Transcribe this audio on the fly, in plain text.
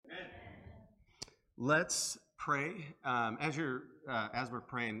Let's pray. As we're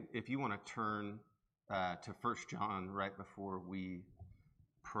praying, if you want to turn to 1 John right before we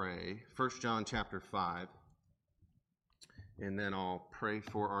pray, 1 John chapter 5, and then I'll pray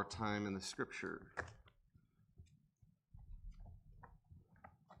for our time in the Scripture.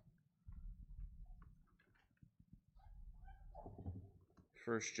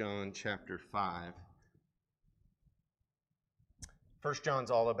 1 John chapter 5. 1 John's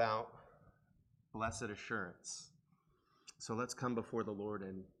all about blessed assurance. So let's come before the Lord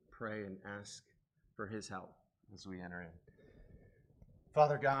and pray and ask for his help as we enter in.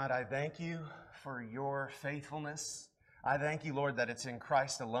 Father God, I thank you for your faithfulness. I thank you, Lord, that it's in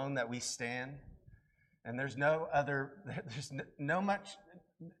Christ alone that we stand. And there's no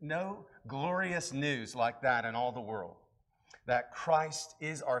glorious news like that in all the world. That Christ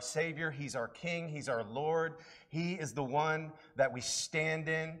is our Savior, he's our King, he's our Lord. He is the one that we stand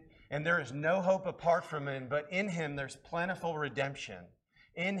in. And there is no hope apart from him, but in him there's plentiful redemption.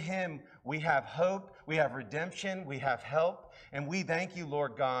 In him we have hope, we have redemption, we have help. And we thank you,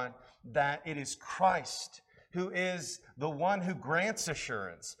 Lord God, that it is Christ who is the one who grants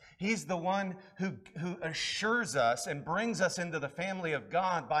assurance. He's the one who assures us and brings us into the family of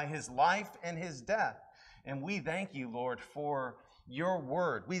God by his life and his death. And we thank you, Lord, for your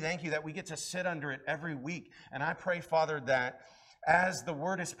word. We thank you that we get to sit under it every week. And I pray, Father, that as the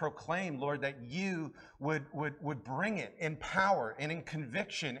word is proclaimed, Lord, that you would bring it in power and in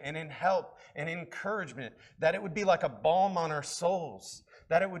conviction and in help and encouragement, that it would be like a balm on our souls,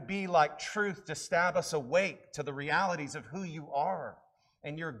 that it would be like truth to stab us awake to the realities of who you are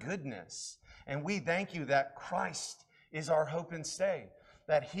and your goodness. And we thank you that Christ is our hope and stay,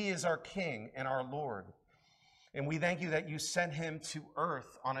 that he is our King and our Lord. And we thank you that you sent him to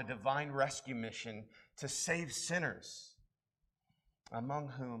earth on a divine rescue mission to save sinners, among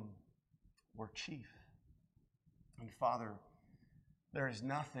whom we're chief. And Father, there is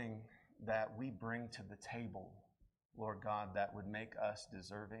nothing that we bring to the table, Lord God, that would make us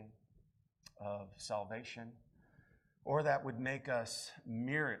deserving of salvation or that would make us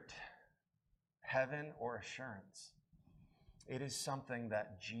merit heaven or assurance. It is something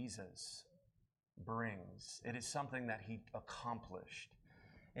that Jesus brings. It is something that he accomplished.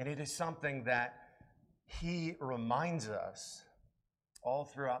 And it is something that he reminds us all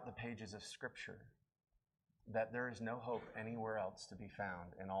throughout the pages of Scripture, that there is no hope anywhere else to be found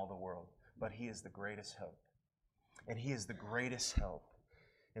in all the world, but he is the greatest hope, and he is the greatest help.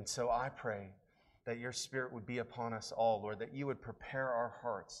 And so I pray that your Spirit would be upon us all, Lord, that you would prepare our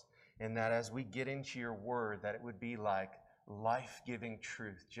hearts, and that as we get into your word, that it would be like life-giving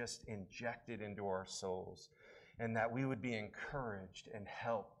truth just injected into our souls, and that we would be encouraged and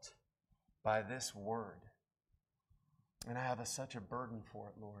helped by this word. And I have such a burden for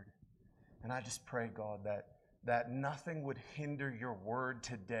it, Lord. And I just pray, God, that nothing would hinder your word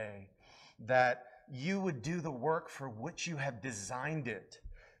today, that you would do the work for which you have designed it.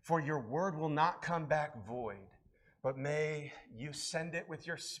 For your word will not come back void, but may you send it with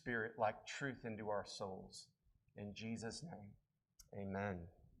your Spirit like truth into our souls. In Jesus' name, amen.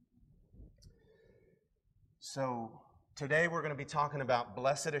 So today we're going to be talking about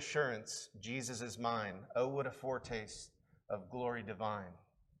blessed assurance, Jesus is mine. Oh, what a foretaste of glory divine.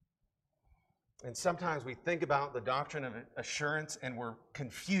 And sometimes we think about the doctrine of assurance and we're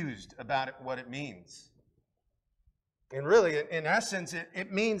confused about what it means. And really, in essence,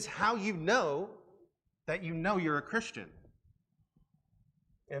 it means how you know that you know you're a Christian.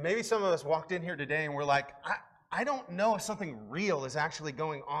 And maybe some of us walked in here today and we're like, I don't know if something real is actually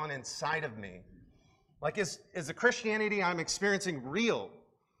going on inside of me. Like, is the Christianity I'm experiencing real?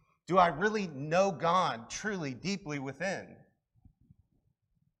 Do I really know God truly, deeply within?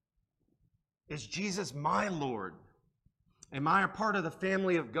 Is Jesus my Lord? Am I a part of the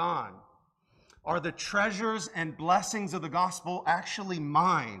family of God? Are the treasures and blessings of the gospel actually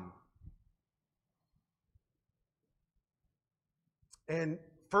mine? And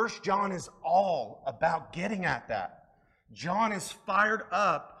 1 John is all about getting at that. John is fired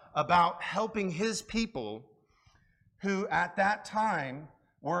up about helping his people who at that time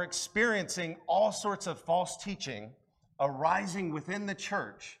were experiencing all sorts of false teaching arising within the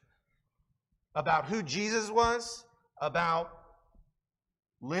church about who Jesus was, about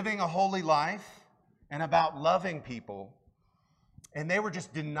living a holy life, and about loving people. And they were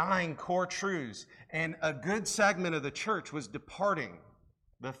just denying core truths. And a good segment of the church was departing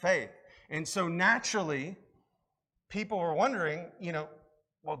the faith. And so naturally, people were wondering,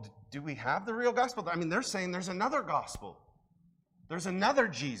 well, do we have the real gospel? I mean, they're saying there's another gospel. There's another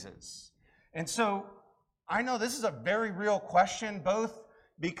Jesus. And so I know this is a very real question, both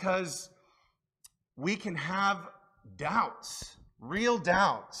because we can have doubts, real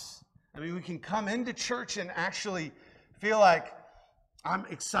doubts. I mean, we can come into church and actually feel like, I'm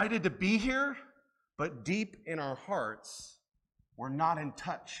excited to be here, but deep in our hearts, we're not in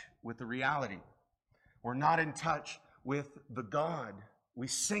touch with the reality. We're not in touch with the God we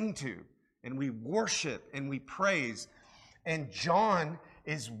sing to and we worship and we praise. And John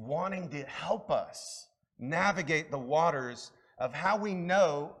is wanting to help us navigate the waters of how we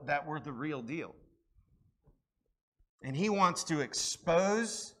know that we're the real deal. And he wants to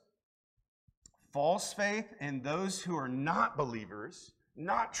expose false faith in those who are not believers,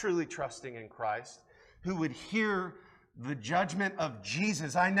 not truly trusting in Christ, who would hear the judgment of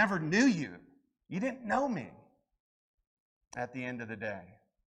Jesus. I never knew you. You didn't know me at the end of the day.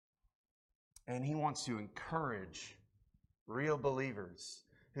 And he wants to encourage real believers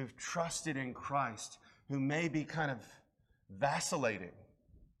who've trusted in Christ, who may be kind of vacillating.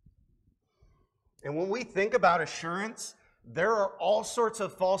 And when we think about assurance, there are all sorts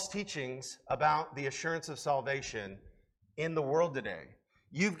of false teachings about the assurance of salvation in the world today.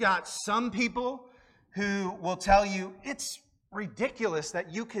 You've got some people who will tell you it's ridiculous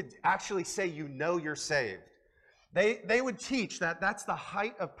that you could actually say you know you're saved. They would teach that that's the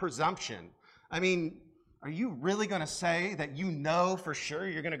height of presumption. I mean, are you really going to say that you know for sure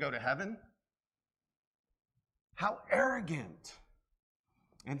you're going to go to heaven? How arrogant.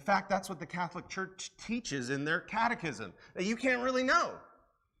 In fact, that's what the Catholic Church teaches in their catechism, that you can't really know.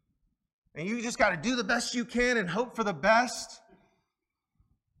 And you just got to do the best you can and hope for the best.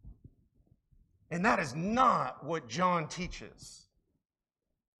 And that is not what John teaches.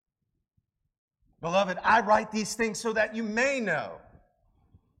 Beloved, I write these things so that you may know,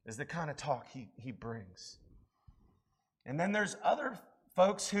 is the kind of talk he brings. And then there's other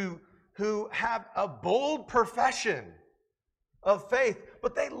folks who have a bold profession of faith,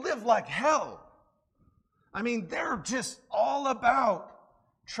 but they live like hell. I mean, they're just all about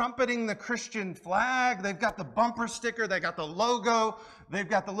trumpeting the Christian flag. They've got the bumper sticker, they got the logo, they've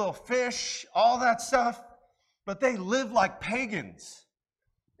got the little fish, all that stuff, but they live like pagans.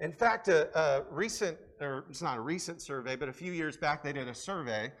 In fact, it's not a recent survey, but a few years back they did a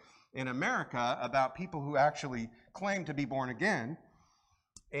survey in America about people who actually claim to be born again.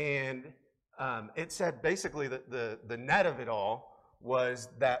 And it said basically that the net of it all was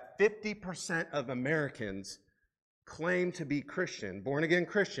that 50% of Americans claim to be Christian, born again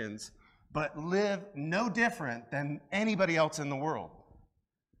Christians, but live no different than anybody else in the world,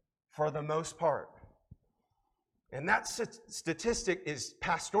 for the most part. And that statistic is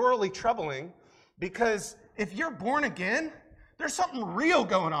pastorally troubling, because if you're born again, there's something real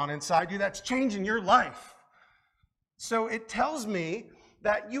going on inside you that's changing your life. So it tells me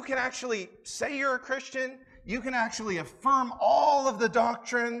that you can actually say you're a Christian, you can actually affirm all of the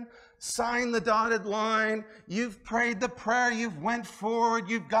doctrine, sign the dotted line, you've prayed the prayer, you've went forward,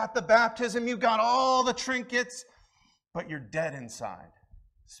 you've got the baptism, you've got all the trinkets, but you're dead inside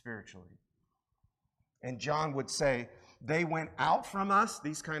spiritually. And John would say, they went out from us,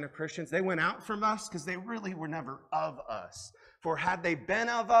 these kind of Christians, they went out from us because they really were never of us. For had they been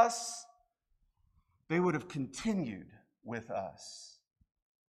of us, they would have continued with us.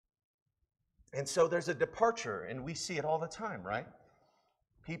 And so there's a departure, and we see it all the time, right?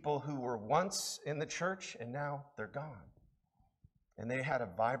 People who were once in the church and now they're gone. And they had a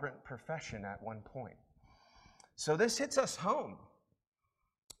vibrant profession at one point. So this hits us home,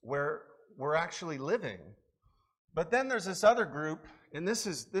 where we're actually living. But then there's this other group, and this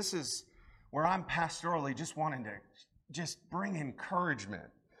is where I'm pastorally just wanting to just bring encouragement.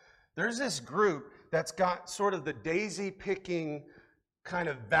 There's this group that's got sort of the daisy-picking, kind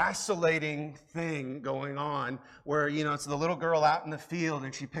of vacillating thing going on, where, it's the little girl out in the field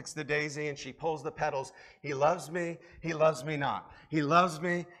and she picks the daisy and she pulls the petals. He loves me not. He loves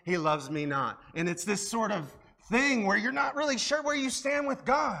me not. And it's this sort of thing where you're not really sure where you stand with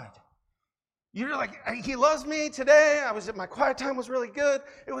God. You're like, he loves me today. My quiet time was really good.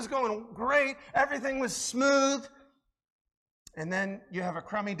 It was going great. Everything was smooth. And then you have a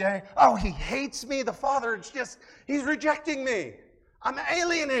crummy day. Oh, he hates me. The Father, he's rejecting me. I'm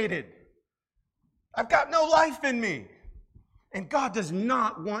alienated. I've got no life in me. And God does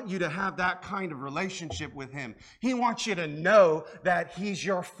not want you to have that kind of relationship with him. He wants you to know that he's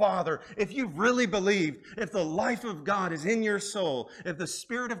your Father. If you've really believed, if the life of God is in your soul, if the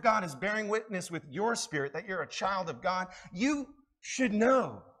Spirit of God is bearing witness with your spirit that you're a child of God, you should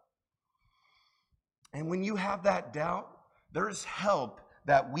know. And when you have that doubt, there's help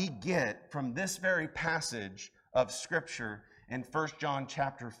that we get from this very passage of Scripture in 1 John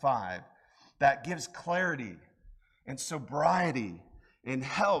chapter 5 that gives clarity and sobriety and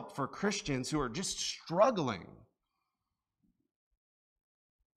help for Christians who are just struggling.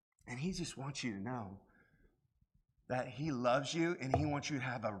 And he just wants you to know that he loves you and he wants you to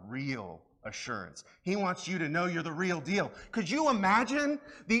have a real assurance. He wants you to know you're the real deal. Could you imagine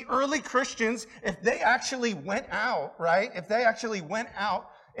the early Christians if they actually went out, right? If they actually went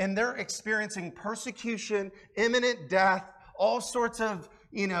out and they're experiencing persecution, imminent death, all sorts of,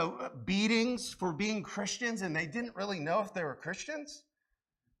 beatings for being Christians, and they didn't really know if they were Christians?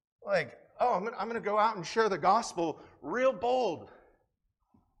 Like, oh, I'm going to go out and share the gospel real bold.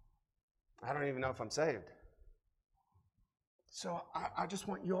 I don't even know if I'm saved. So I just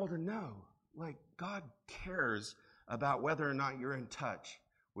want you all to know, like, God cares about whether or not you're in touch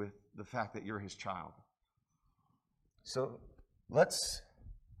with the fact that you're his child. So let's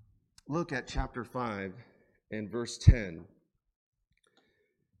look at chapter 5 and verse 10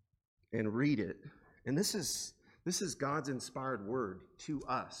 and read it. And this is God's inspired word to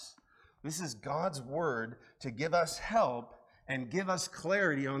us. This is God's word to give us help and give us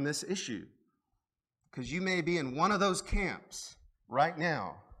clarity on this issue. Because you may be in one of those camps right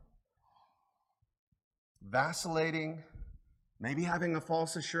now, vacillating, maybe having a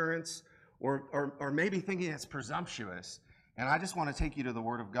false assurance, or maybe thinking it's presumptuous. And I just want to take you to the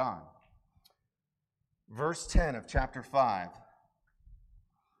Word of God. Verse 10 of chapter 5,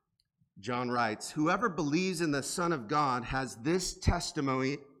 John writes, "Whoever believes in the Son of God has this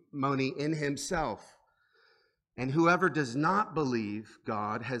testimony in himself. And whoever does not believe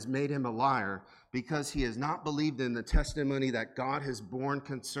God has made him a liar, because he has not believed in the testimony that God has borne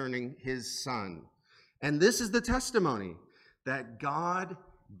concerning his Son. And this is the testimony, that God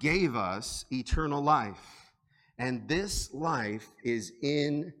gave us eternal life, and this life is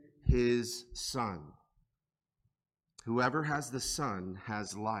in his Son. Whoever has the Son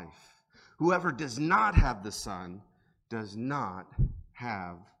has life. Whoever does not have the Son does not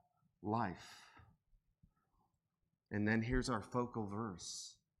have life." And then here's our focal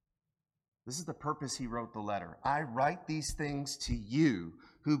verse. This is the purpose he wrote the letter. "I write these things to you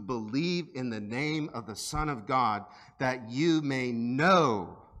who believe in the name of the Son of God, that you may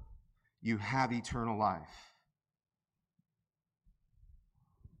know you have eternal life."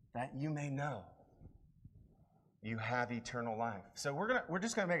 That you may know you have eternal life. So we're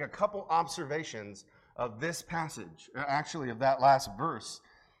just going to make a couple observations of this passage, actually of that last verse,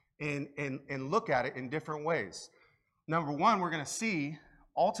 and look at it in different ways. Number one, we're going to see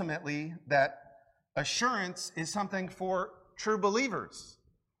ultimately that assurance is something for true believers.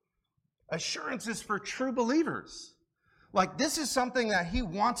 Assurance is for true believers. Like, this is something that he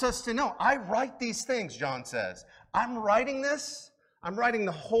wants us to know. I write these things, John says. I'm writing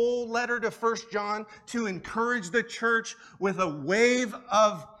the whole letter to 1 John to encourage the church with a wave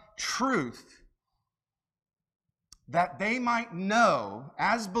of truth, that they might know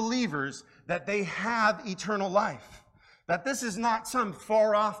as believers that they have eternal life. That this is not some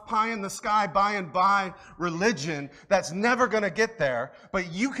far-off, pie-in-the-sky, by-and-by religion that's never going to get there,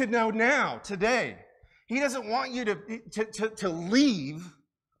 but you could know now, today. He doesn't want you to leave,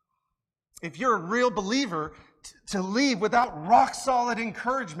 if you're a real believer, to leave without rock-solid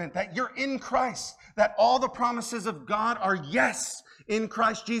encouragement that you're in Christ, that all the promises of God are yes in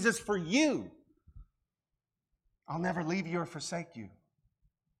Christ Jesus for you. I'll never leave you or forsake you.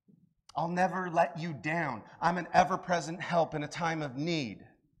 I'll never let you down. I'm an ever-present help in a time of need.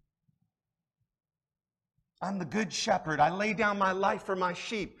 I'm the good shepherd. I lay down my life for my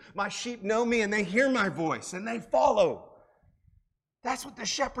sheep. My sheep know me and they hear my voice and they follow. That's what the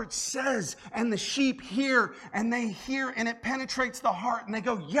shepherd says. And the sheep hear and they hear, and it penetrates the heart and they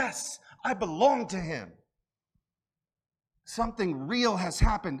go, yes, I belong to him. Something real has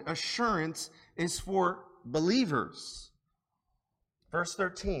happened. Assurance is for believers. Verse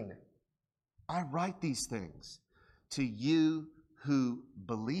 13. "I write these things to you who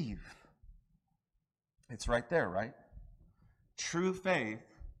believe." It's right there, right? True faith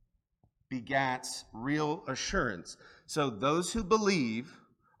begats real assurance. So those who believe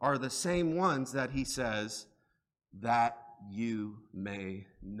are the same ones that he says, that you may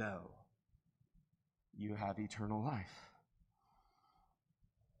know you have eternal life.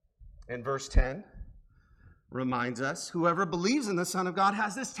 And verse 10 reminds us, whoever believes in the Son of God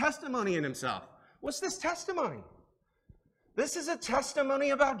has this testimony in himself. What's this testimony? This is a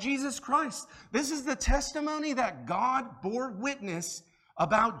testimony about Jesus Christ. This is the testimony that God bore witness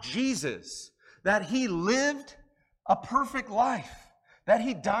about Jesus, that he lived a perfect life, that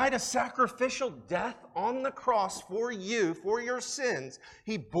he died a sacrificial death on the cross for you, for your sins.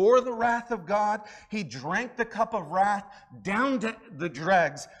 He bore the wrath of God. He drank the cup of wrath down to the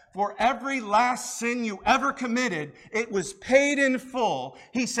dregs. For every last sin you ever committed, it was paid in full.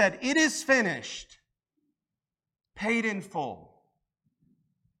 He said, "It is finished." Paid in full.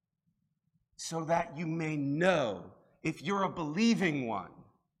 So that you may know, if you're a believing one,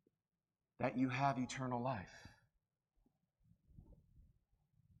 that you have eternal life.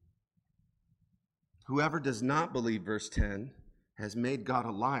 Whoever does not believe, verse 10, has made God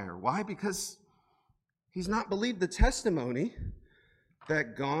a liar. Why? Because he's not believed the testimony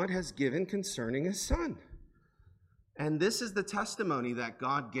that God has given concerning his Son. And this is the testimony that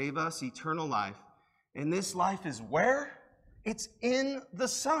God gave us, eternal life. And this life is where? It's in the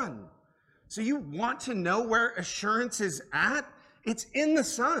Son. So you want to know where assurance is at? It's in the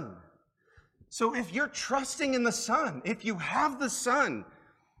Son. So if you're trusting in the Son, if you have the Son,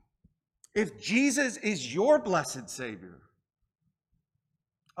 if Jesus is your blessed Savior,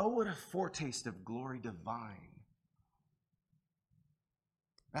 oh, what a foretaste of glory divine.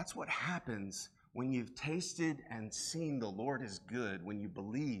 That's what happens when you've tasted and seen the Lord is good, when you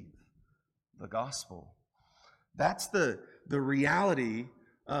believe the gospel. That's the reality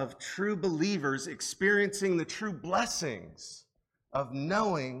of true believers experiencing the true blessings of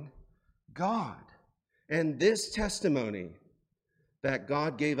knowing God. And this testimony that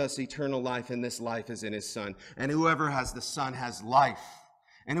God gave us eternal life, and this life is in his Son. And whoever has the Son has life.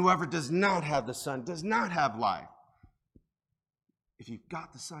 And whoever does not have the Son does not have life. If you've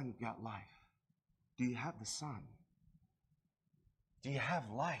got the Son, you've got life. Do you have the Son? Do you have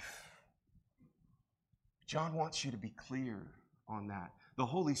life? John wants you to be clear on that. The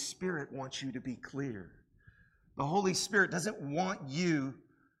Holy Spirit wants you to be clear. The Holy Spirit doesn't want you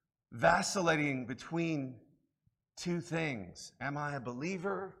vacillating between two things. Am I a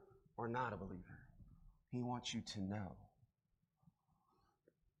believer or not a believer? He wants you to know.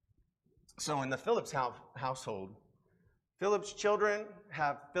 So in the Phillips household, Phillips' children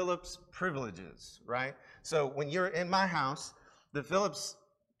have Phillips privileges, right? So when you're in my house, the Phillips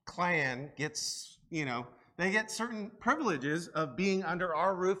clan gets, they get certain privileges of being under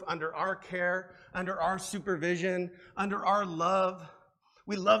our roof, under our care, under our supervision, under our love.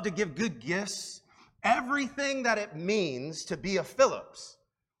 We love to give good gifts. Everything that it means to be a Phillips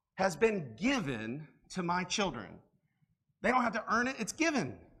has been given to my children. They don't have to earn it. It's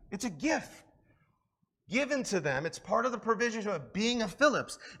given. It's a gift given to them. It's part of the provision of being a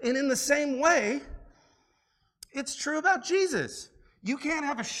Phillips. And in the same way, it's true about Jesus. You can't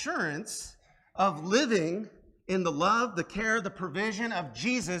have assurance of living in the love, the care, the provision of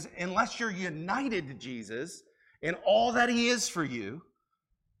Jesus unless you're united to Jesus in all that he is for you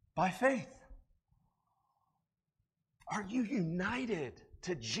by faith. Are you united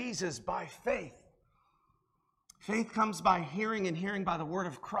to Jesus by faith? Faith comes by hearing, and hearing by the word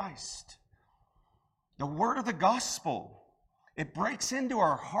of Christ. The word of the gospel. It breaks into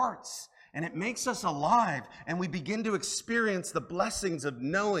our hearts and it makes us alive, and we begin to experience the blessings of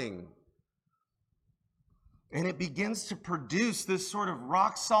knowing. And it begins to produce this sort of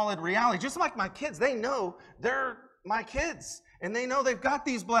rock solid reality. Just like my kids, they know they're my kids and they know they've got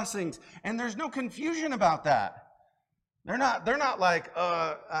these blessings, and there's no confusion about that. They're not like,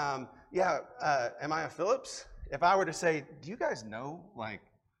 am I a Phillips? If I were to say, do you guys know,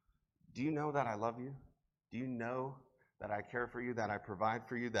 do you know that I love you? Do you know that I care for you, that I provide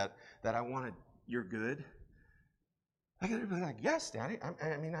for you, that I wanted your good? I could be like, yes, Daddy.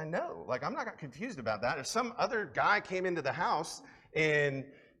 I know. I'm not confused about that. If some other guy came into the house and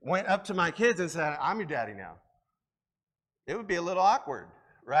went up to my kids and said, I'm your daddy now, it would be a little awkward,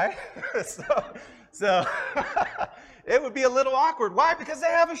 right? So it would be a little awkward. Why? Because they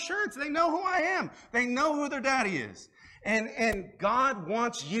have assurance. They know who I am. They know who their daddy is. And God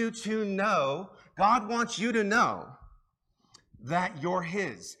wants you to know that you're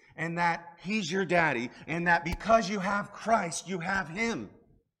his, and that he's your daddy, and that because you have Christ, you have him.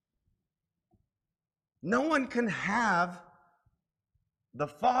 No one can have the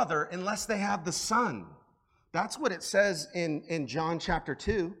Father unless they have the Son. That's what it says in John chapter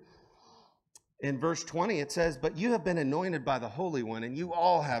 2. In verse 20, it says, but you have been anointed by the Holy One, and you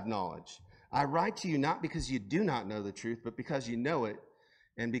all have knowledge. I write to you not because you do not know the truth, but because you know it,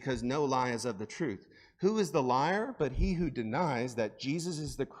 and because no lie is of the truth. Who is the liar but he who denies that Jesus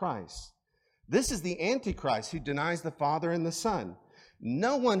is the Christ? This is the Antichrist who denies the Father and the Son.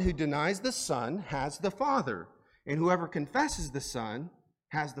 No one who denies the Son has the Father, and whoever confesses the Son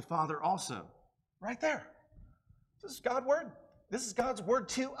has the Father also. Right there. This is God's word. This is God's word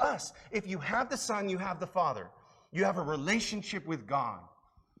to us. If you have the Son, you have the Father. You have a relationship with God.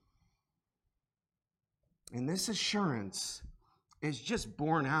 And this assurance is just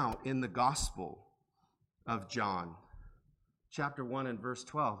borne out in the Gospel of John. Chapter 1 and verse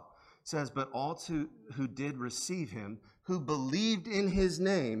 12 says, "But all who did receive him, who believed in his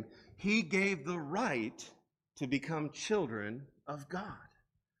name, he gave the right to become children of God."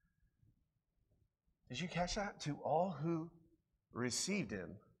 Did you catch that? To all who received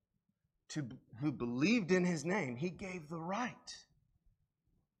him, who believed in his name, he gave the right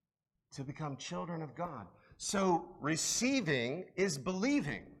to become children of God. So receiving is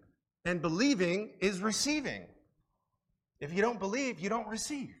believing, and believing is receiving. If you don't believe, you don't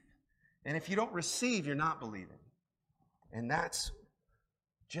receive. And if you don't receive, you're not believing. And that's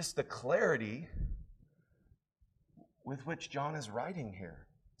just the clarity with which John is writing here.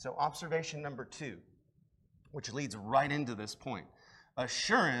 So observation number 2, which leads right into this point.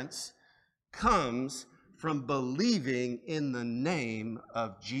 Assurance comes from believing in the name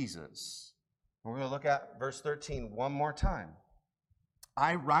of Jesus. We're going to look at verse 13 one more time.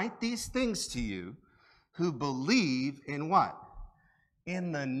 "I write these things to you who believe in" what?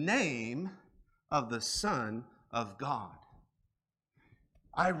 "In the name of the Son of God."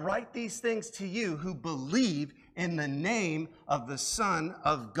 I write these things to you who believe in the name of the Son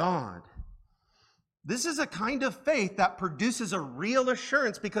of God. This is a kind of faith that produces a real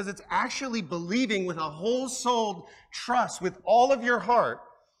assurance because it's actually believing with a whole-souled trust with all of your heart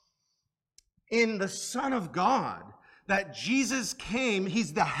in the Son of God, that Jesus came.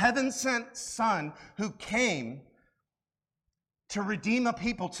 He's the heaven-sent Son who came to redeem a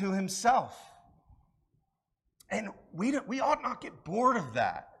people to himself. And we ought not get bored of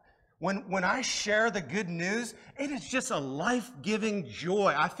that. When I share the good news, it is just a life-giving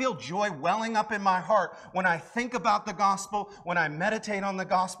joy. I feel joy welling up in my heart when I think about the gospel, when I meditate on the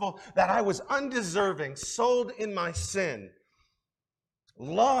gospel, that I was undeserving, sold in my sin,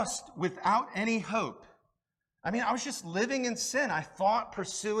 lost without any hope. I mean, I was just living in sin. I thought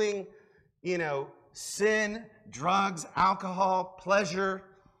pursuing, sin, drugs, alcohol, pleasure,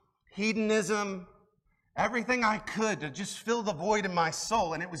 hedonism, everything I could to just fill the void in my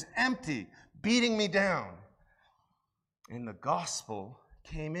soul, and it was empty, beating me down. And the gospel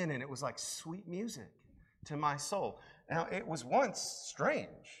came in, and it was like sweet music to my soul. Now, it was once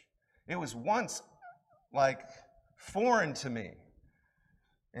strange. It was once like foreign to me.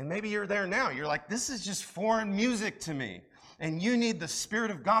 And maybe you're there now. You're like, this is just foreign music to me. And you need the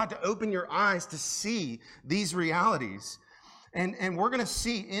Spirit of God to open your eyes to see these realities. And we're going to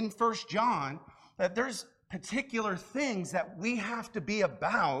see in 1 John that there's particular things that we have to be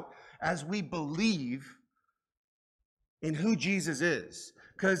about as we believe in who Jesus is.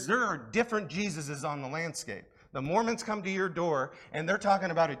 Because there are different Jesuses on the landscape. The Mormons come to your door, and they're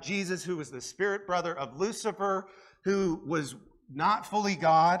talking about a Jesus who was the spirit brother of Lucifer, who was not fully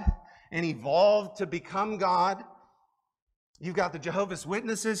God and evolved to become God. You've got the Jehovah's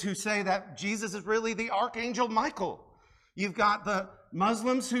Witnesses who say that Jesus is really the Archangel Michael. You've got the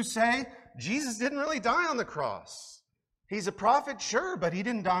Muslims who say Jesus didn't really die on the cross. He's a prophet, sure, but he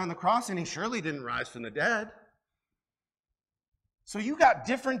didn't die on the cross, and he surely didn't rise from the dead. So you got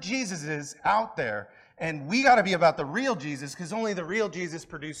different Jesuses out there, and we got to be about the real Jesus, because only the real Jesus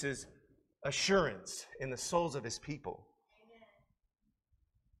produces assurance in the souls of his people. Amen.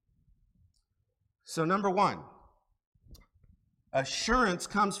 So number 1, assurance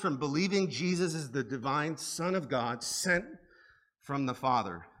comes from believing Jesus is the divine Son of God sent from the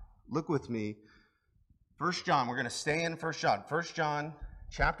Father. Look with me. 1 John, we're going to stay in 1 John. 1 John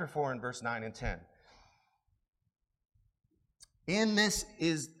chapter 4 and verse 9 and 10. In this,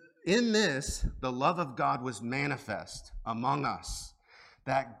 the love of God was manifest among us,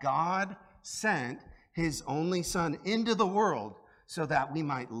 that God sent his only Son into the world so that we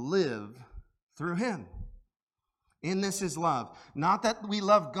might live through him. In this is love. Not that we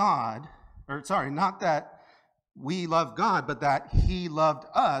love God, not that we love God, but that he loved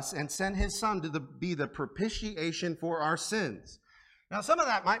us and sent his Son to be the propitiation for our sins. Now, some of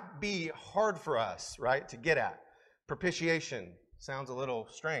that might be hard for us, right, to get at. Propitiation sounds a little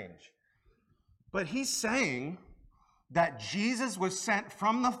strange. But he's saying that Jesus was sent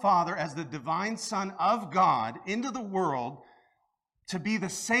from the Father as the divine Son of God into the world to be the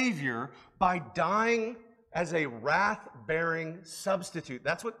Savior by dying as a wrath-bearing substitute.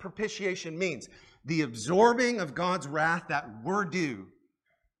 That's what propitiation means. The absorbing of God's wrath that we're due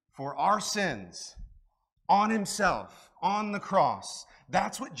for our sins on himself, on the cross.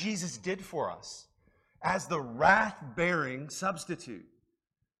 That's what Jesus did for us as the wrath-bearing substitute.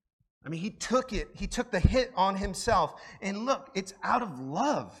 I mean, he took the hit on himself. And look, it's out of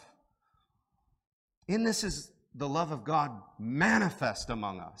love. In this is the love of God manifest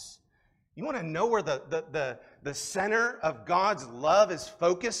among us. You want to know where the center of God's love is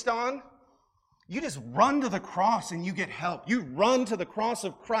focused on? You just run to the cross and you get help. You run to the cross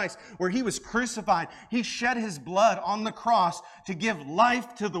of Christ where he was crucified. He shed his blood on the cross to give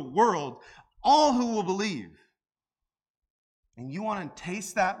life to the world, all who will believe. And you want to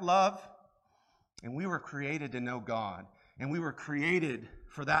taste that love? And we were created to know God. And we were created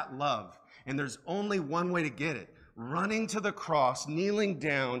for that love. And there's only one way to get it. Running to the cross, kneeling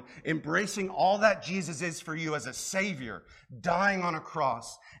down, embracing all that Jesus is for you as a Savior, dying on a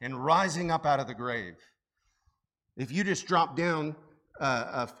cross, and rising up out of the grave. If you just drop down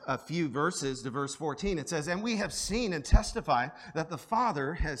a few verses to verse 14, it says, "And we have seen and testify that the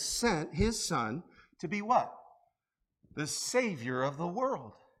Father has sent his Son to be" what? The Savior of the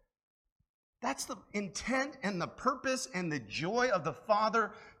world. That's the intent and the purpose and the joy of the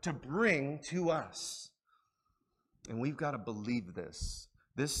Father to bring to us. And we've got to believe this.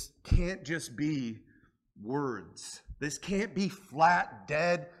 This can't just be words. This can't be flat,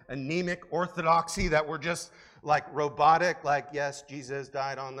 dead, anemic orthodoxy that we're just like robotic, like, yes, Jesus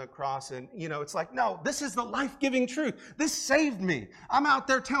died on the cross. And, it's like, no, this is the life-giving truth. This saved me. I'm out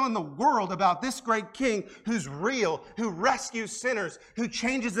there telling the world about this great King who's real, who rescues sinners, who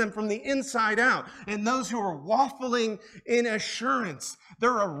changes them from the inside out. And those who are waffling in assurance,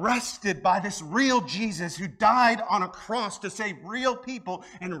 they're arrested by this real Jesus who died on a cross to save real people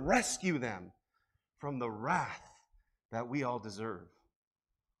and rescue them from the wrath that we all deserve.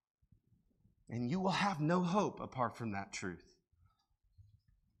 And you will have no hope apart from that truth.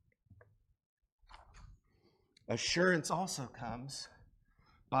 Assurance also comes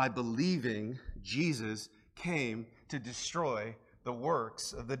by believing Jesus came to destroy the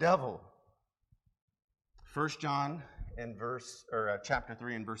works of the devil. 1 John chapter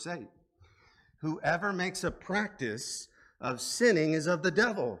 3 and verse 8. "Whoever makes a practice of sinning is of the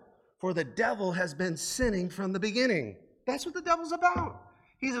devil, for the devil has been sinning from the beginning." That's what the devil's about.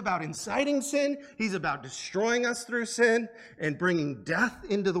 He's about inciting sin. He's about destroying us through sin and bringing death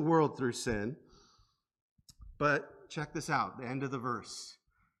into the world through sin. But check this out, the end of the verse.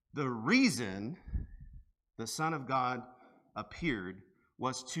 "The reason the Son of God appeared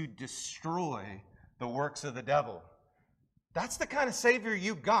was to destroy the works of the devil." That's the kind of Savior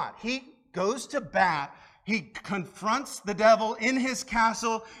you got. He goes to bat. He confronts the devil in his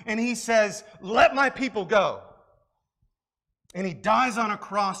castle, and he says, "Let my people go." And he dies on a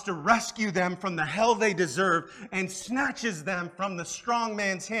cross to rescue them from the hell they deserve and snatches them from the strong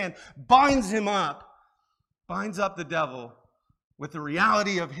man's hand, binds up the devil with the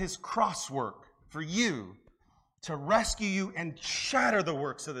reality of his cross work for you to rescue you and shatter the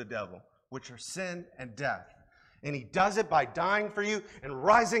works of the devil, which are sin and death. And he does it by dying for you and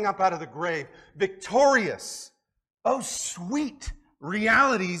rising up out of the grave, victorious. Oh, sweet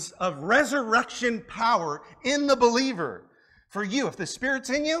realities of resurrection power in the believer. For you, if the Spirit's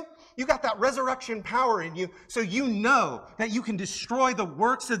in you, you got that resurrection power in you, so you know that you can destroy the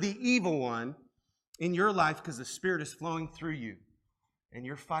works of the evil one in your life because the Spirit is flowing through you. And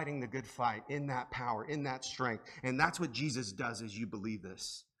you're fighting the good fight in that power, in that strength. And that's what Jesus does as you believe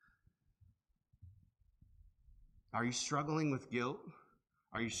this. Are you struggling with guilt?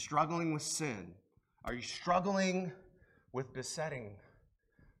 Are you struggling with sin? Are you struggling with besetting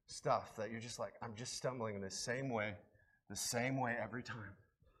stuff that you're just like, I'm just stumbling in the same way every time?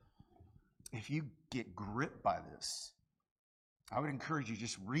 If you get gripped by this, I would encourage you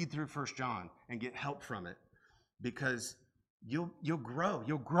just read through 1 John and get help from it, because you'll grow.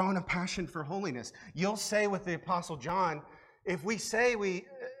 You'll grow in a passion for holiness. You'll say with the Apostle John, if we say we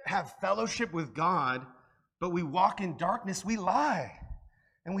have fellowship with God, but we walk in darkness, we lie,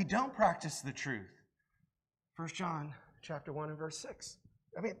 and we don't practice the truth. 1 John chapter 1 and verse 6.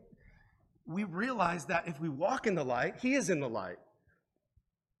 I mean, we realize that if we walk in the light, he is in the light.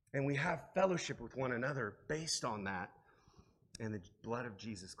 And we have fellowship with one another based on that. And the blood of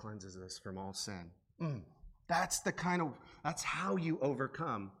Jesus cleanses us from all sin. That's how you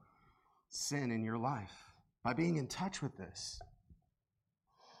overcome sin in your life, by being in touch with this.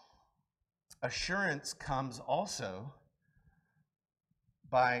 Assurance comes also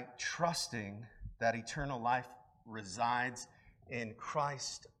by trusting that eternal life resides in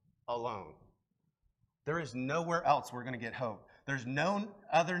Christ alone. There is nowhere else we're going to get hope. There's no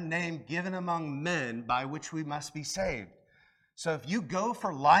other name given among men by which we must be saved. So if you go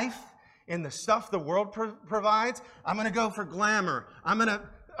for life in the stuff the world provides, I'm going to go for glamour. I'm going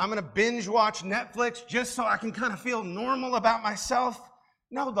to binge watch Netflix just so I can kind of feel normal about myself.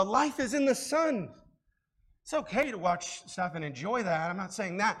 No, the life is in the Son. It's okay to watch stuff and enjoy that. I'm not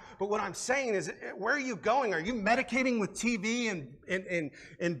saying that. But what I'm saying is, where are you going? Are you medicating with TV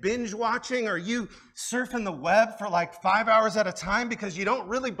and binge watching? Are you surfing the web for like 5 hours at a time because you don't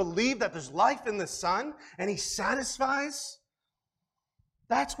really believe that there's life in the Son and He satisfies?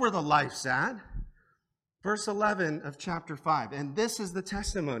 That's where the life's at. Verse 11 of chapter 5. And this is the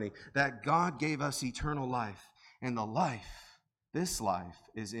testimony that God gave us eternal life. And the life, this life,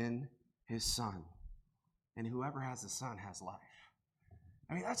 is in His Son. And whoever has the Son has life.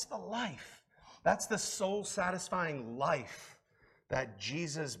 I mean, that's the life. That's the soul-satisfying life that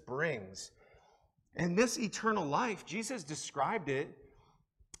Jesus brings. And this eternal life, Jesus described it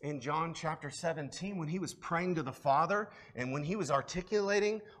in John chapter 17 when He was praying to the Father and when He was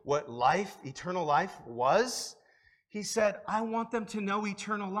articulating what life, eternal life was. He said, I want them to know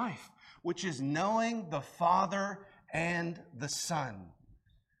eternal life, which is knowing the Father and the Son.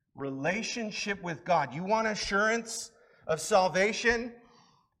 Relationship with God. You want assurance of salvation?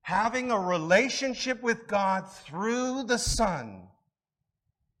 Having a relationship with God through the Son.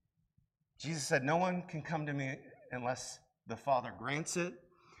 Jesus said, no one can come to me unless the Father grants it.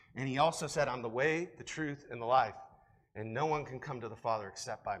 And He also said, I'm the way, the truth, and the life. And no one can come to the Father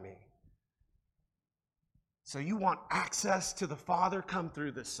except by me. So you want access to the Father? Come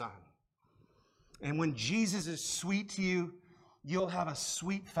through the Son. And when Jesus is sweet to you, you'll have a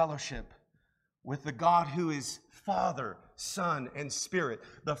sweet fellowship with the God who is Father, Son, and Spirit.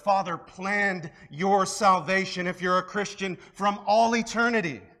 The Father planned your salvation, if you're a Christian, from all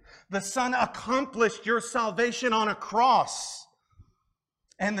eternity. The Son accomplished your salvation on a cross.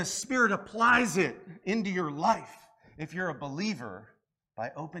 And the Spirit applies it into your life, if you're a believer, by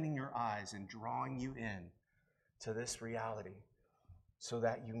opening your eyes and drawing you in to this reality so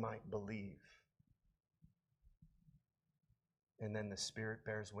that you might believe. And then the Spirit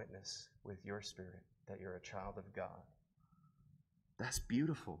bears witness with your spirit that you're a child of God. That's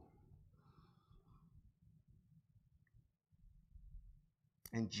beautiful.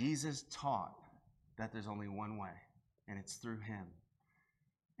 And Jesus taught that there's only one way, and it's through Him.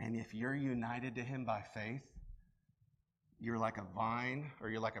 And if you're united to Him by faith, you're like a vine, or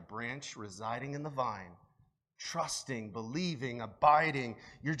you're like a branch residing in the vine, trusting, believing, abiding.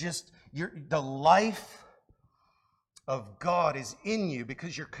 The life of God is in you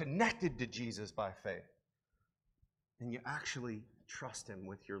because you're connected to Jesus by faith. And you actually trust Him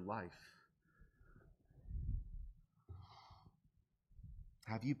with your life.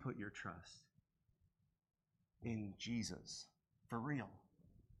 Have you put your trust in Jesus for real?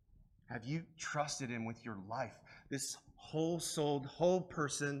 Have you trusted Him with your life? This whole-souled, whole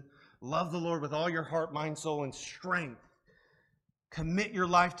person, love the Lord with all your heart, mind, soul, and strength. Commit your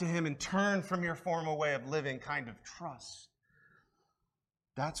life to Him and turn from your former way of living, kind of trust.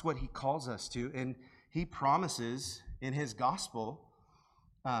 That's what He calls us to. And He promises in His gospel,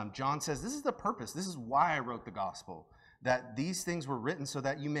 John says, this is the purpose. This is why I wrote the gospel. That these things were written so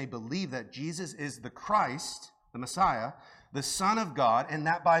that you may believe that Jesus is the Christ, the Messiah, the Son of God, and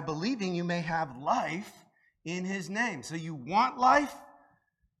that by believing you may have life in His name. So you want life?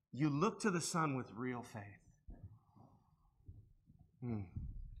 You look to the Son with real faith.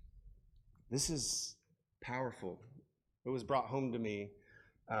 This is powerful. It was brought home to me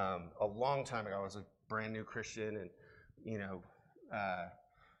a long time ago. I was a brand new Christian, and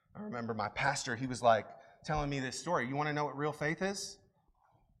I remember my pastor. He was like telling me this story. You want to know what real faith is?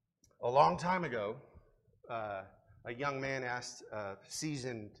 A long time ago, a young man asked a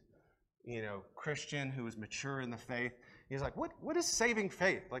seasoned, Christian who was mature in the faith. He was like, "What is saving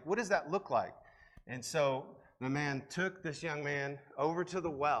faith? Like, what does that look like?" And so the man took this young man over to the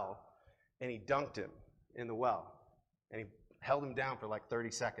well, and he dunked him in the well. And he held him down for like 30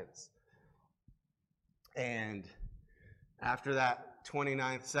 seconds. And after that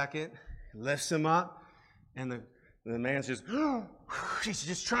 29th second, he lifts him up, and the man's just, he's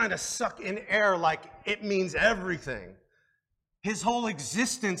just trying to suck in air like it means everything. His whole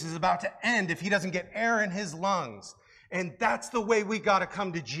existence is about to end if he doesn't get air in his lungs. And that's the way we got to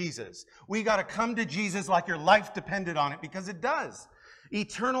come to Jesus. We got to come to Jesus like your life depended on it, because it does.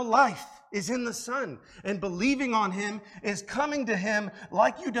 Eternal life is in the Son, and believing on Him is coming to Him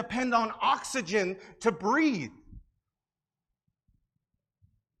like you depend on oxygen to breathe.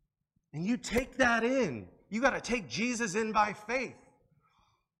 And you take that in. You got to take Jesus in by faith.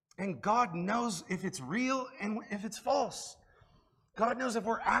 And God knows if it's real and if it's false. God knows if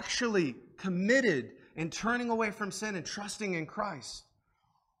we're actually committed and turning away from sin and trusting in Christ.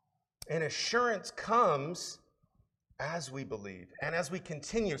 And assurance comes as we believe and as we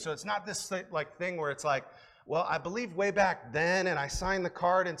continue. So it's not this thing where it's like, well, I believed way back then and I signed the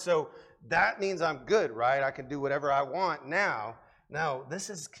card, and so that means I'm good, right? I can do whatever I want now. No, this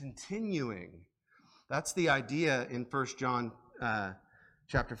is continuing. That's the idea in 1 John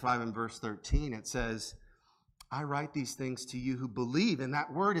chapter 5 and verse 13. It says, I write these things to you who believe, and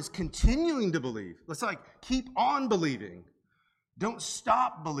that word is continuing to believe. Let's keep on believing. Don't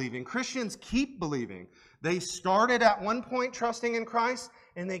stop believing. Christians keep believing. They started at one point trusting in Christ,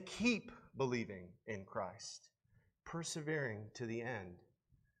 and they keep believing in Christ, persevering to the end.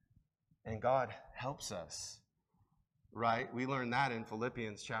 And God helps us, right? We learned that in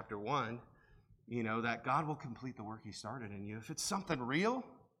Philippians chapter 1, that God will complete the work He started in you. If it's something real,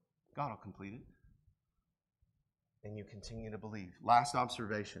 God will complete it. And you continue to believe. Last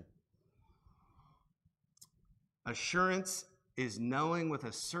observation. Assurance is knowing with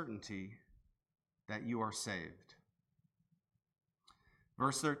a certainty that you are saved.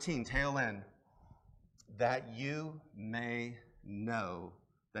 Verse 13, tail end, that you may know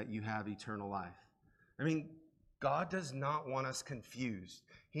that you have eternal life. I mean, God does not want us confused.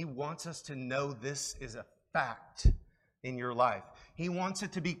 He wants us to know this is a fact in your life. He wants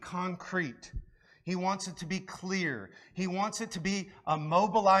it to be concrete. He wants it to be clear. He wants it to be a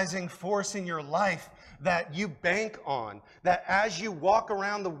mobilizing force in your life that you bank on. That as you walk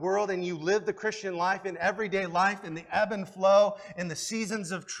around the world and you live the Christian life in everyday life, in the ebb and flow, in the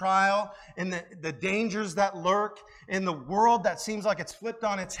seasons of trial, in the dangers that lurk, in the world that seems like it's flipped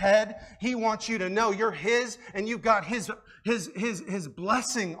on its head, He wants you to know you're His and you've got His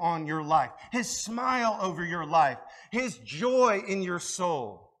blessing on your life, His smile over your life, His joy in your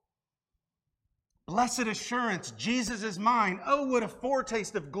soul. Blessed assurance, Jesus is mine. Oh, what a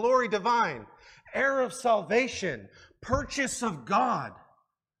foretaste of glory divine. Heir of salvation, purchase of God,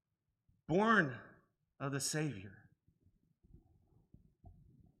 born of the Savior.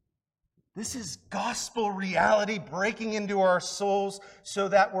 This is gospel reality breaking into our souls so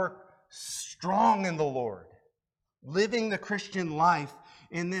that we're strong in the Lord, living the Christian life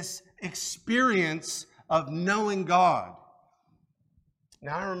in this experience of knowing God.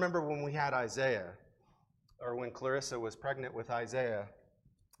 Now, I remember when we had Isaiah, or when Clarissa was pregnant with Isaiah,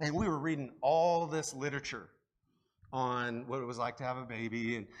 and we were reading all this literature on what it was like to have a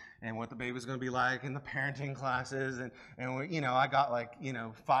baby and what the baby was going to be like in the parenting classes. And we, I got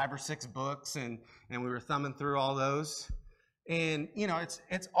 5 or 6 books, and we were thumbing through all those. And,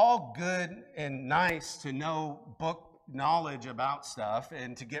 it's all good and nice to know book knowledge about stuff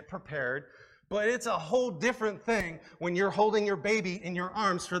and to get prepared. But it's a whole different thing when you're holding your baby in your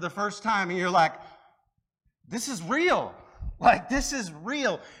arms for the first time and you're like, this is real. This is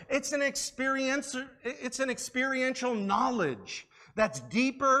real. It's an experiential knowledge that's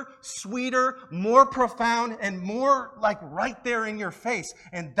deeper, sweeter, more profound, and more right there in your face.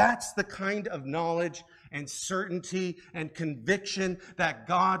 And that's the kind of knowledge and certainty and conviction that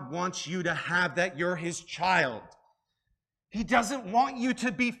God wants you to have, that you're His child. He doesn't want you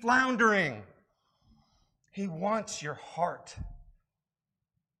to be floundering. He wants your heart.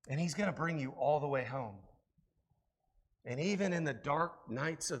 And He's going to bring you all the way home. And even in the dark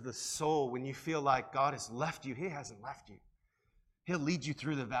nights of the soul, when you feel like God has left you, He hasn't left you. He'll lead you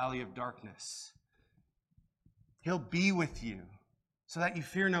through the valley of darkness. He'll be with you so that you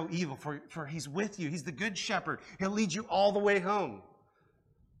fear no evil, for He's with you. He's the good shepherd. He'll lead you all the way home.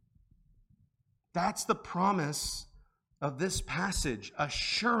 That's the promise of this passage.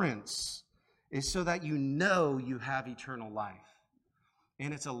 Assurance is so that you know you have eternal life.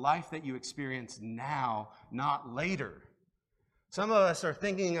 And it's a life that you experience now, not later. Some of us are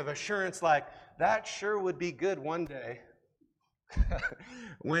thinking of assurance like, that sure would be good one day.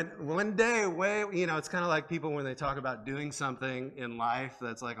 One day, it's kind of like people when they talk about doing something in life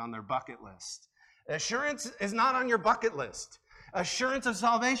that's on their bucket list. Assurance is not on your bucket list. Assurance of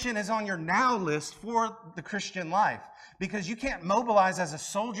salvation is on your now list for the Christian life, because you can't mobilize as a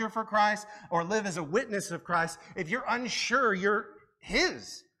soldier for Christ or live as a witness of Christ if you're unsure you're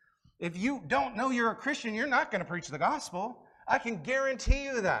His. If you don't know you're a Christian, you're not going to preach the gospel. I can guarantee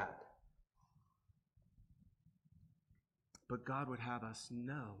you that. But God would have us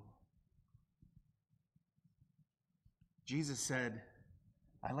know. Jesus said,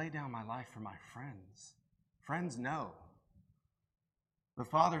 I lay down my life for my friends. Friends know. The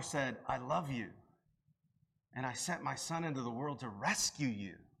Father said, I love you, and I sent my Son into the world to rescue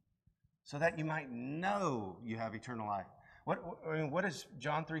you so that you might know you have eternal life. What is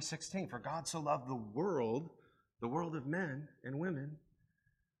John 3:16? For God so loved the world of men and women,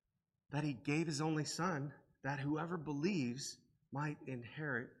 that He gave His only Son, that whoever believes might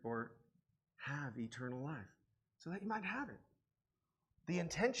inherit or have eternal life, so that you might have it. The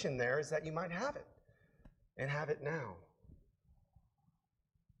intention there is that you might have it. and have it now.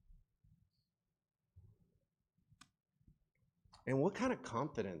 And what kind of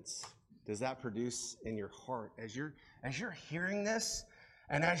confidence does that produce in your heart as you're hearing this?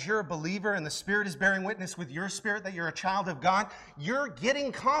 And as you're a believer and the Spirit is bearing witness with your spirit that you're a child of God, you're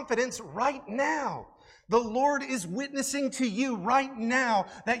getting confidence right now. The Lord is witnessing to you right now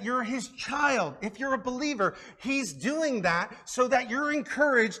that you're His child. If you're a believer, He's doing that so that you're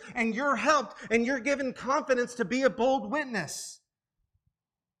encouraged and you're helped and you're given confidence to be a bold witness.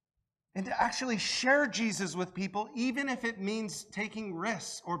 And to actually share Jesus with people, even if it means taking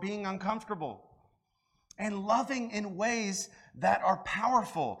risks or being uncomfortable. And loving in ways that are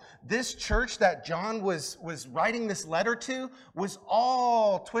powerful. This church that John was writing this letter to was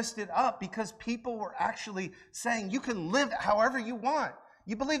all twisted up because people were actually saying, you can live however you want.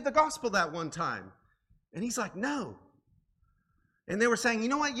 You believed the gospel that one time. And he's like, no. And they were saying, you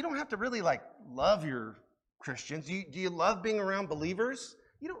know what? You don't have to really love your Christians. Do you love being around believers?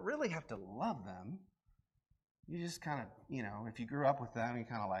 You don't really have to love them. You just kind of, if you grew up with them, you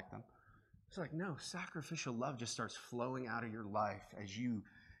kind of like them. It's like, no, sacrificial love just starts flowing out of your life as you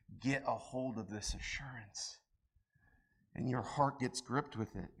get a hold of this assurance. And your heart gets gripped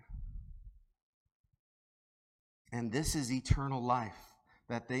with it. And this is eternal life,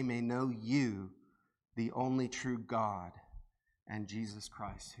 that they may know you, the only true God, and Jesus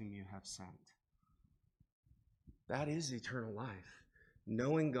Christ, whom you have sent. That is eternal life,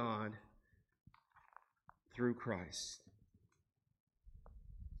 knowing God through Christ.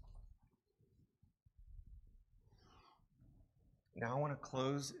 Now I want to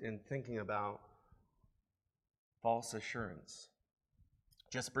close in thinking about false assurance.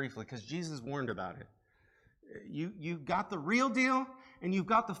 Just briefly, because Jesus warned about it. You've got the real deal and you've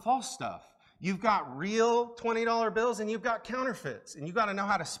got the false stuff. You've got real $20 bills and you've got counterfeits. And you've got to know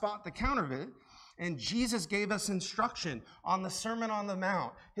how to spot the counterfeit. And Jesus gave us instruction on the Sermon on the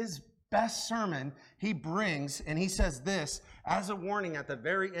Mount. His best sermon he brings, and he says this as a warning at the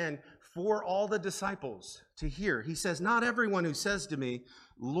very end for all the disciples to hear. He says, not everyone who says to me,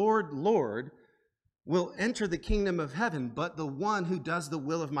 Lord, Lord, will enter the kingdom of heaven, but the one who does the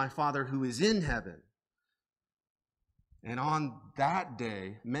will of my Father who is in heaven. And on that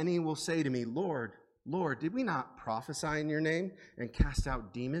day, many will say to me, Lord, Lord, did we not prophesy in your name and cast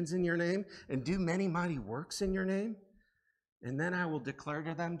out demons in your name and do many mighty works in your name? And then I will declare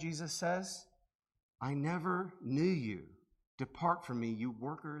to them, Jesus says, I never knew you. Depart from me, you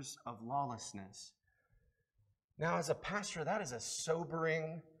workers of lawlessness. Now, as a pastor, that is a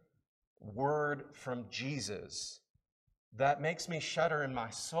sobering word from Jesus that makes me shudder in my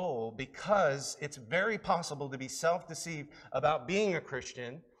soul, because it's very possible to be self-deceived about being a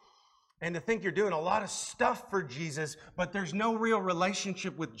Christian and to think you're doing a lot of stuff for Jesus, but there's no real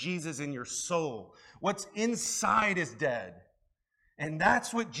relationship with Jesus in your soul. What's inside is dead. And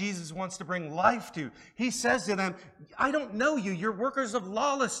that's what Jesus wants to bring life to. He says to them, I don't know you. You're workers of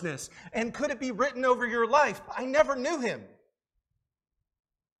lawlessness. And could it be written over your life? I never knew him.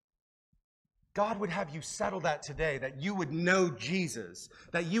 God would have you settle that today, that you would know Jesus,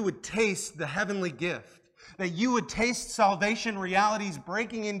 that you would taste the heavenly gift, that you would taste salvation realities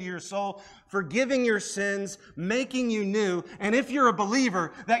breaking into your soul, forgiving your sins, making you new. And if you're a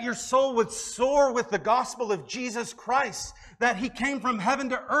believer, that your soul would soar with the gospel of Jesus Christ, that he came from heaven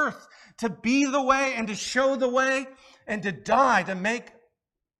to earth to be the way and to show the way and to die to make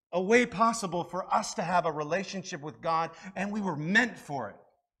a way possible for us to have a relationship with God, and we were meant for it.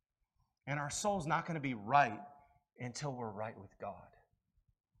 And our soul's not going to be right until we're right with God.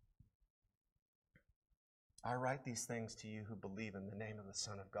 I write these things to you who believe in the name of the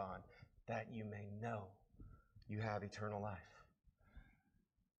Son of God, that you may know you have eternal life.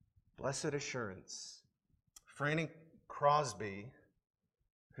 Blessed assurance. Franny Crosby,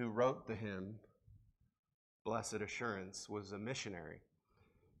 who wrote the hymn, Blessed Assurance, was a missionary.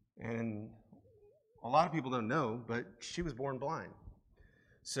 And a lot of people don't know, but she was born blind.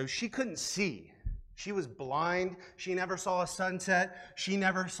 So she couldn't see. She was blind. She never saw a sunset. She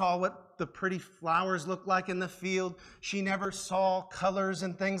never saw what the pretty flowers looked like in the field. She never saw colors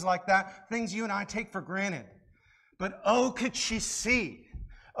and things like that, things you and I take for granted. But oh, could she see?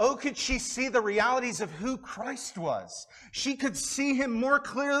 Oh, could she see the realities of who Christ was? She could see him more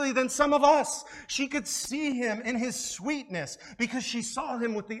clearly than some of us. She could see him in his sweetness because she saw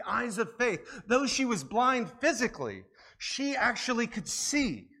him with the eyes of faith. Though she was blind physically, she actually could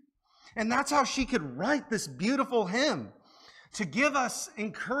see. And that's how she could write this beautiful hymn, to give us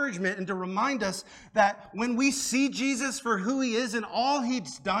encouragement and to remind us that when we see Jesus for who he is and all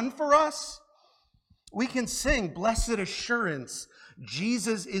he's done for us, we can sing, Blessed Assurance,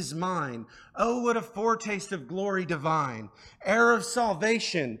 Jesus is mine. Oh, what a foretaste of glory divine. Heir of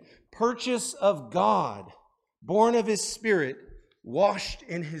salvation, purchase of God, born of his Spirit, washed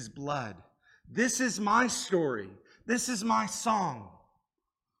in his blood. This is my story. This is my song.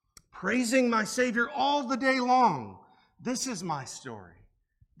 Praising my Savior all the day long. This is my story.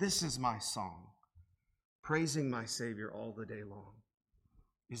 This is my song. Praising my Savior all the day long.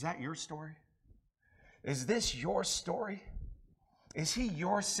 Is that your story? Is this your story? Is he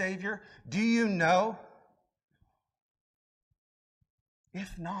your Savior? Do you know?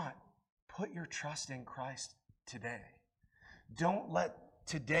 If not, put your trust in Christ today. Don't let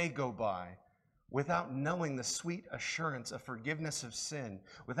today go by without knowing the sweet assurance of forgiveness of sin,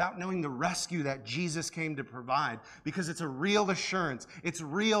 without knowing the rescue that Jesus came to provide, because it's a real assurance. It's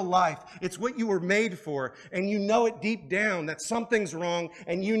real life. It's what you were made for, and you know it deep down that something's wrong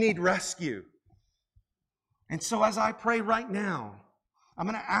and you need rescue. And so as I pray right now, I'm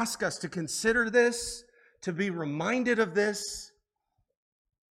going to ask us to consider this, to be reminded of this,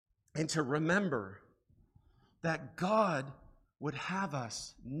 and to remember that God would have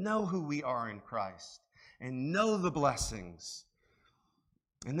us know who we are in Christ and know the blessings.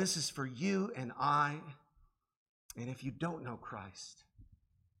 And this is for you and I. And if you don't know Christ,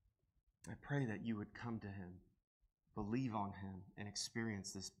 I pray that you would come to him, believe on him, and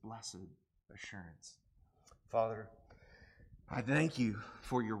experience this blessed assurance. Father, I thank you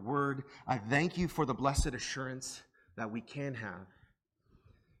for your word. I thank you for the blessed assurance that we can have.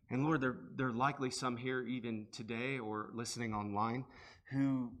 And Lord, there are likely some here even today or listening online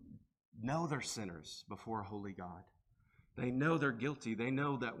who know they're sinners before a holy God. They know they're guilty. They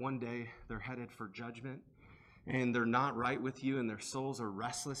know that one day they're headed for judgment and they're not right with you, and their souls are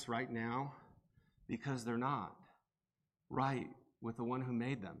restless right now because they're not right with the one who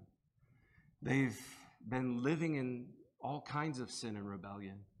made them. They've been living in all kinds of sin and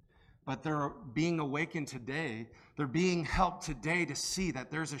rebellion. But they're being awakened today. They're being helped today to see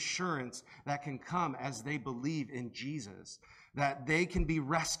that there's assurance that can come as they believe in Jesus, that they can be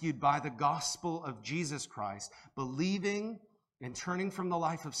rescued by the gospel of Jesus Christ, believing and turning from the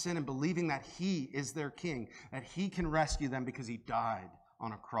life of sin and believing that he is their king, that he can rescue them because he died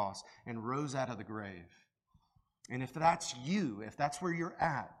on a cross and rose out of the grave. And if that's you, if that's where you're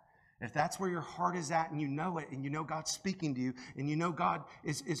at, if that's where your heart is at and you know it, and you know God's speaking to you, and you know God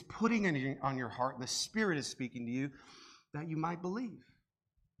is putting it on your heart, and the Spirit is speaking to you, that you might believe.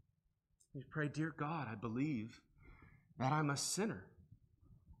 You pray, dear God, I believe that I'm a sinner.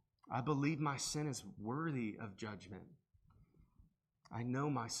 I believe my sin is worthy of judgment. I know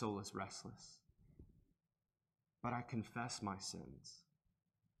my soul is restless, but I confess my sins.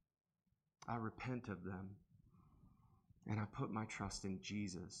 I repent of them, and I put my trust in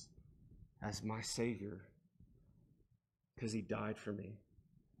Jesus as my Savior, because he died for me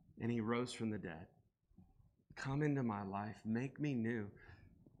and he rose from the dead. Come into my life, make me new,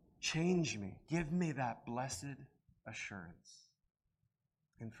 change me, give me that blessed assurance.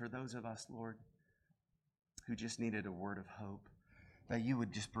 And for those of us, Lord, who just needed a word of hope, that you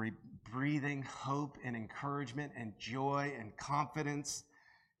would just be breathing hope and encouragement and joy and confidence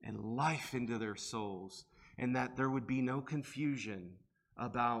and life into their souls, and that there would be no confusion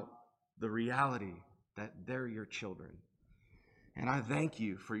about the reality that they're your children. And I thank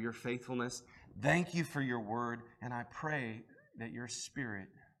you for your faithfulness. Thank you for your word. And I pray that your Spirit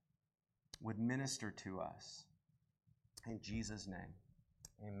would minister to us. In Jesus' name,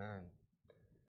 amen.